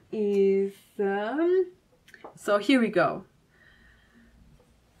one is, so here we go.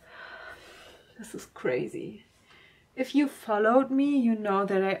 This is crazy. If you followed me, you know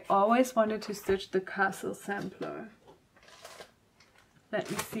that I always wanted to stitch the castle sampler.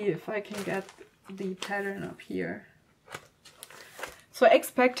 Let me see if I can get the pattern up here. So I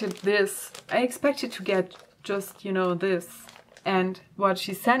expected this. I expected to get just, you know, this. And what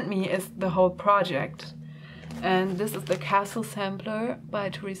she sent me is the whole project. And this is the castle sampler by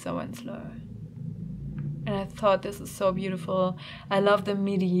Teresa Wentzler. And I thought this is so beautiful. I love the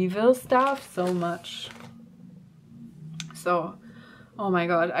medieval stuff so much. So, oh my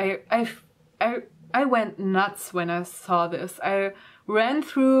god, I went nuts when I saw this. I ran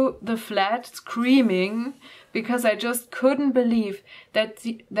through the flat screaming because I just couldn't believe that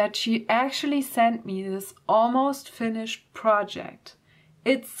she actually sent me this almost finished project.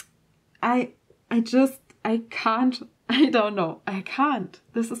 It's, I can't, I don't know, I can't.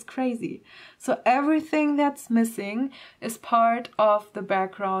 This is crazy. So everything that's missing is part of the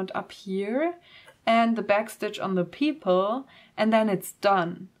background up here and the backstitch on the people, and then it's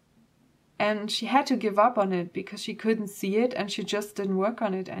done. And she had to give up on it because she couldn't see it and she just didn't work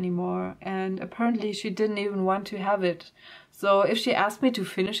on it anymore. And apparently she didn't even want to have it. So if she asked me to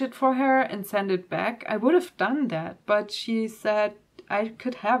finish it for her and send it back, I would have done that. But she said I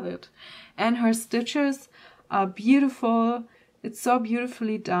could have it. And her stitches are beautiful. It's so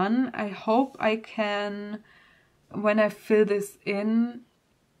beautifully done. I hope I can, when I fill this in,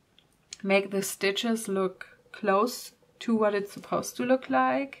 make the stitches look close to what it's supposed to look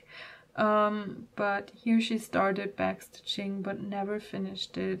like. But here she started backstitching but never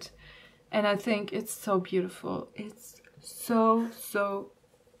finished it. And I think it's so beautiful. It's so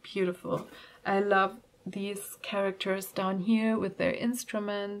beautiful. I love these characters down here with their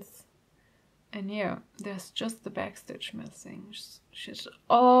instruments. And yeah, there's just the backstitch missing. She's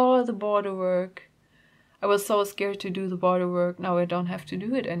all the border work. I was so scared to do the border work. Now I don't have to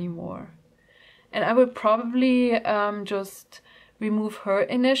do it anymore. And I will probably just remove her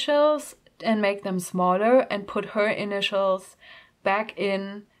initials and make them smaller and put her initials back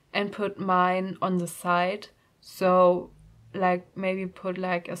in and put mine on the side. So like maybe put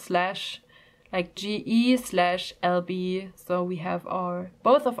like a slash, like GE/LB. So we have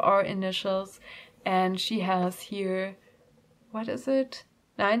both of our initials, and she has here, what is it?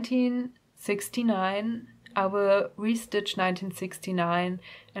 1969. I will restitch 1969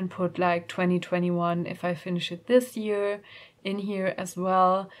 and put like 2021 if I finish it this year in here as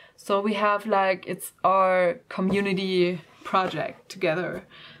well. So we have like, it's our community project together.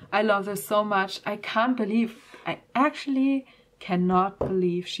 I love this so much. I actually cannot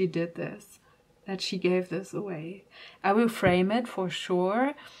believe she did this, that she gave this away. I will frame it for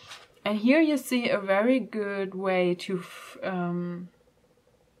sure. And here you see a very good way to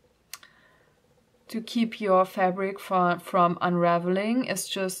keep your fabric from unraveling is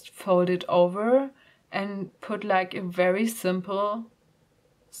just fold it over and put like a very simple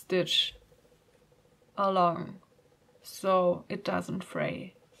stitch along so it doesn't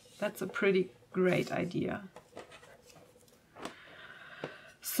fray. That's a pretty great idea.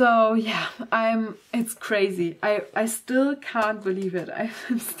 So yeah, it's crazy. I still can't believe it.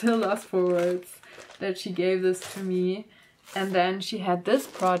 I'm still lost for words that she gave this to me. And then she had this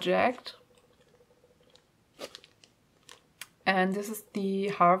project. And this is the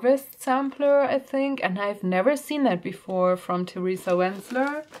Harvest sampler, I think. And I've never seen that before from Teresa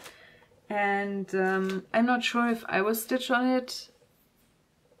Wentzler. And I'm not sure if I will stitch on it.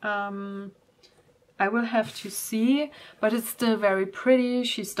 I will have to see, but it's still very pretty.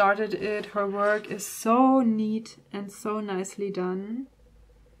 She started it. Her work is so neat and so nicely done.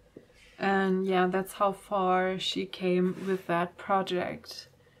 And yeah, that's how far she came with that project.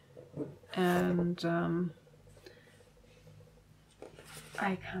 And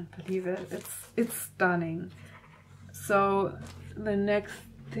I can't believe it. It's stunning. So the next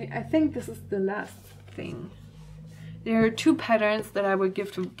thing, I think this is the last thing. There are two patterns that I would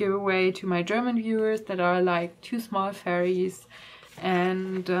give away to my German viewers that are like 2 small fairies,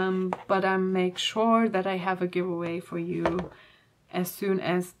 and but I make sure that I have a giveaway for you as soon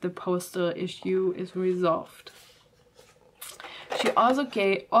as the postal issue is resolved. She also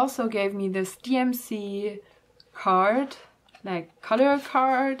gave me this DMC card, like color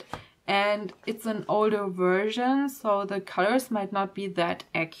card, and it's an older version, so the colors might not be that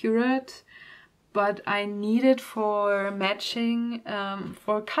accurate. But I need it for matching,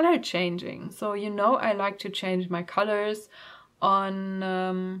 for color changing. So you know I like to change my colors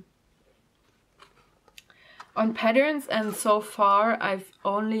on patterns, and so far I've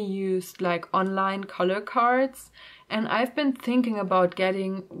only used like online color cards, and I've been thinking about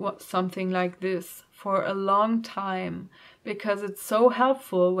getting something like this for a long time because it's so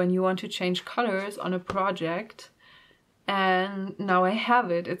helpful when you want to change colors on a project. And now I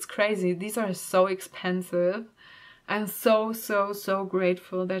have it. It's crazy. These are so expensive. I'm so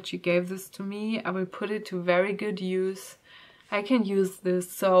grateful that she gave this to me. I will put it to very good use. I can use this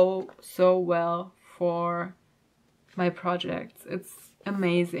so well for my projects. It's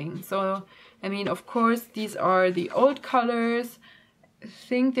amazing. So, I mean, of course, these are the old colors. I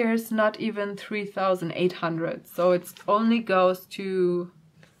think there's not even 3,800. So it only goes to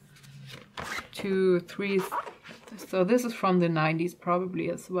 3. So this is from the 90s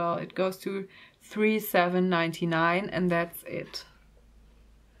probably as well. It goes to 3,799 and that's it.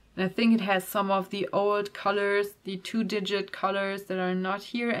 And I think it has some of the old colors, the 2-digit colors that are not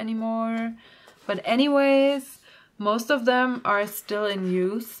here anymore. But anyways, most of them are still in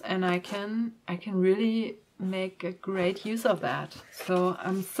use, and I can really make a great use of that. So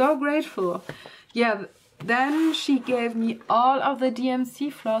I'm so grateful. Yeah. Then she gave me all of the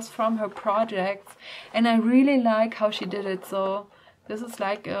DMC floss from her projects, and I really like how she did it. So this is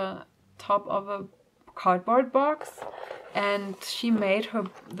like a top of a cardboard box, and she made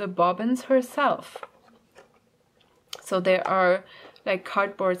the bobbins herself. So there are like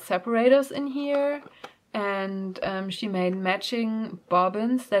cardboard separators in here, and she made matching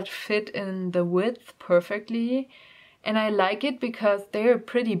bobbins that fit in the width perfectly. And I like it because they're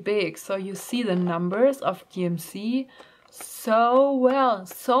pretty big, so you see the numbers of DMC so well,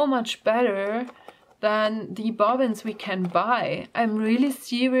 so much better than the bobbins we can buy. I'm really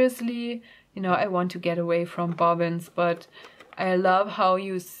seriously, you know, I want to get away from bobbins, but I love how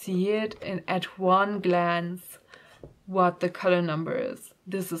you see it at one glance what the color number is.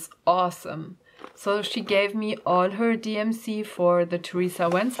 This is awesome. So she gave me all her DMC for the Teresa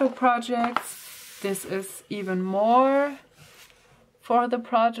Wentzler projects. This is even more for the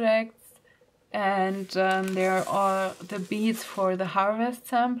projects. And there are the beads for the harvest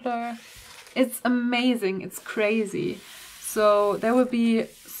sampler. It's amazing, it's crazy. So there will be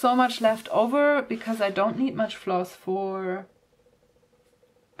so much left over because I don't need much floss for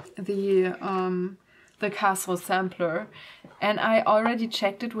the castle sampler. And I already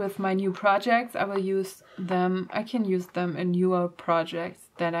checked it with my new projects. I will use them, I can use them in newer projects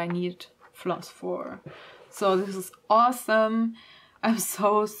that I need floss for. So this is awesome. I'm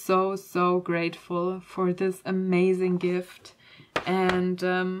so grateful for this amazing gift.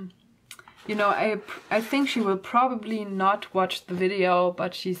 And you know, I think she will probably not watch the video,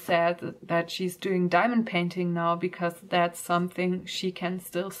 but she said that she's doing diamond painting now because that's something she can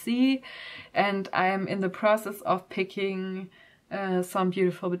still see. And I am in the process of picking some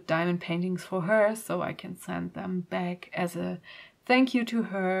beautiful diamond paintings for her, so I can send them back as a thank you to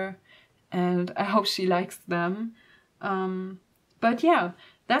her. And I hope she likes them. But yeah,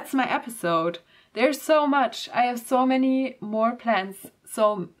 that's my episode. There's so much. I have so many more plans.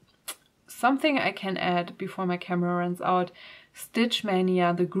 So something I can add before my camera runs out. Stitch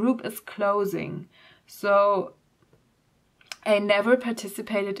Mania, the group is closing. So I never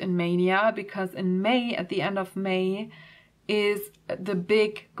participated in Mania because in May, at the end of May, is the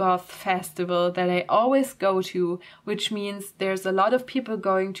big goth festival that I always go to, which means there's a lot of people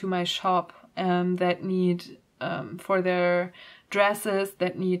going to my shop that need for their dresses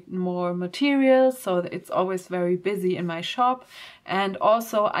that need more materials, so it's always very busy in my shop. And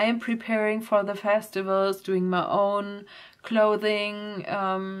also I am preparing for the festivals, doing my own clothing,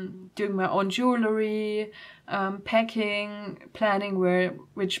 doing my own jewelry, packing, planning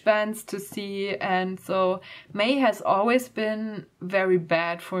which bands to see. And so May has always been very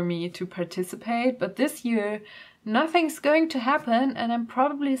bad for me to participate, but this year nothing's going to happen and I'm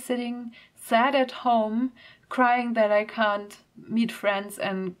probably sitting sad at home crying that I can't meet friends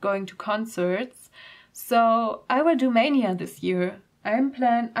and going to concerts. So I will do Mania this year.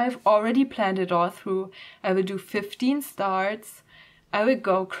 I've already planned it all through. I will do 15 starts. I will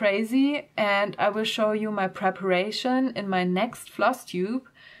go crazy and I will show you my preparation in my next Flosstube.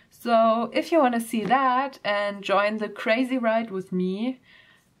 So if you want to see that and join the crazy ride with me,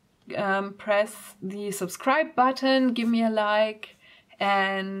 press the subscribe button, give me a like,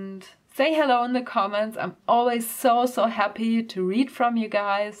 and say hello in the comments. I'm always so happy to read from you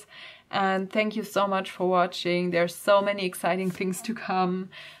guys. And thank you so much for watching. There's so many exciting things to come.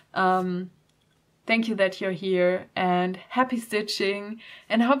 Thank you that you're here and happy stitching,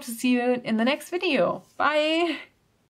 and hope to see you in the next video. Bye!